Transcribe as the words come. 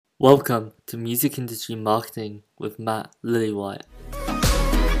Welcome to Music Industry Marketing with Matt Lillywhite.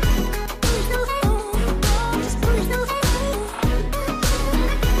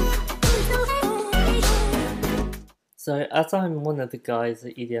 So, as I'm one of the guys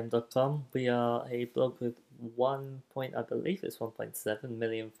at EDM.com, we are a blog with I believe it's 1.7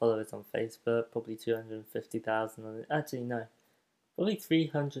 million followers on Facebook, probably 250,000 on actually no, probably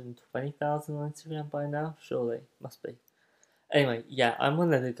 320,000 on Instagram by now, surely, must be. Anyway, yeah, I'm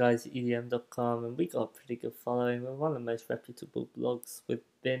one of the guys at EDM.com, and we got a pretty good following. We're one of the most reputable blogs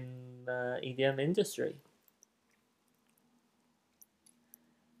within the EDM industry.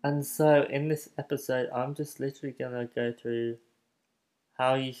 And so, in this episode, I'm just literally gonna go through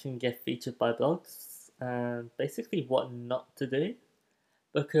how you can get featured by blogs and basically what not to do.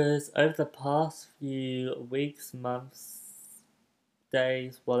 Because over the past few weeks, months,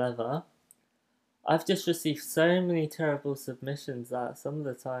 days, whatever, I've just received so many terrible submissions that some of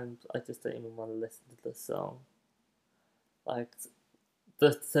the times I just don't even want to listen to the song. Like,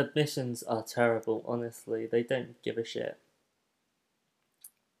 the submissions are terrible, honestly. They don't give a shit.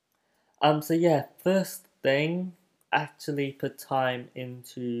 So yeah, first thing, actually put time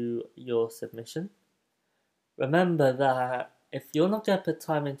into your submission. Remember that if you're not going to put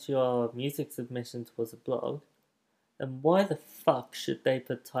time into your music submission towards a blog, then why the fuck should they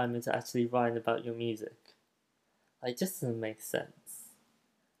put time into actually writing about your music? Like, it just doesn't make sense.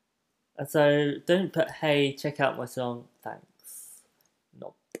 And so don't put, hey, check out my song, thanks.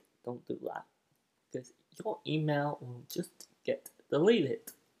 Nope, don't do that. Because your email will just get deleted.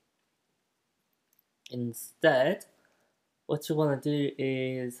 Instead, what you want to do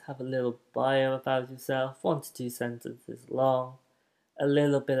is have a little bio about yourself, 1 to 2 sentences long, a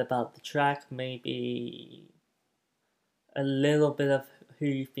little bit about the track, maybe a little bit of who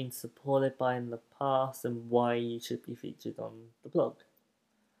you've been supported by in the past and why you should be featured on the blog.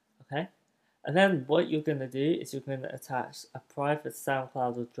 Okay? And then what you're going to do is you're going to attach a private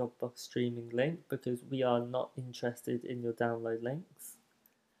SoundCloud or Dropbox streaming link because we are not interested in your download links.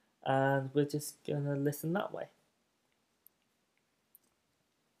 And we're just going to listen that way.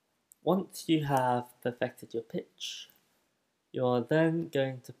 Once you have perfected your pitch, you're then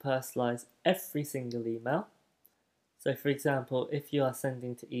going to personalize every single email. So for example, if you are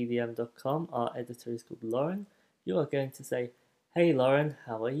sending to EDM.com, our editor is called Lauren, you are going to say, hey Lauren,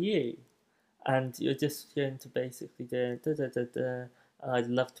 how are you? And you're just going to basically do I'd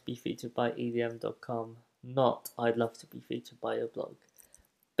love to be featured by EDM.com, not I'd love to be featured by your blog.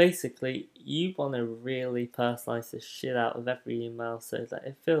 Basically, you want to really personalize the shit out of every email so that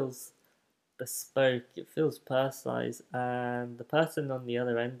it feels bespoke, it feels personalized, and the person on the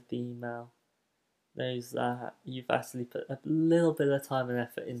other end of the email knows that you've actually put a little bit of time and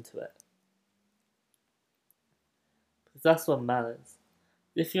effort into it. Because that's what matters.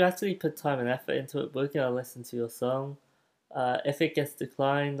 If you actually put time and effort into it, we're going to listen to your song. If it gets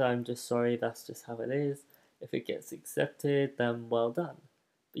declined, I'm just sorry, that's just how it is. If it gets accepted, then well done.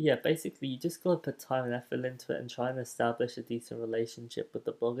 But yeah, basically, you just got to put time and effort into it and try and establish a decent relationship with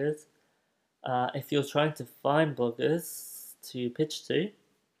the bloggers. If you're trying to find bloggers to pitch to,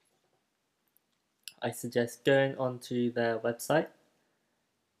 I suggest going onto their website,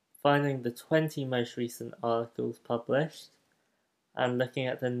 finding the 20 most recent articles published, and looking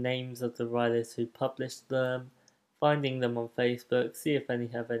at the names of the writers who published them, finding them on Facebook, see if any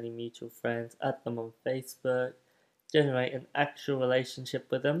have any mutual friends, add them on Facebook, generate an actual relationship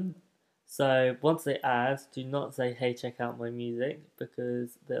with them. So once they add, do not say, hey, check out my music,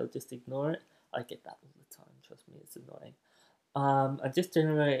 because they'll just ignore it. I get that all the time, trust me, it's annoying. And just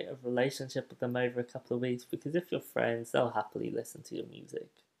generate a relationship with them over a couple of weeks, because if you're friends, they'll happily listen to your music.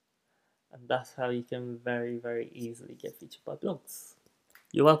 And that's how you can very, very easily get featured by blogs.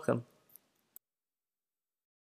 You're welcome.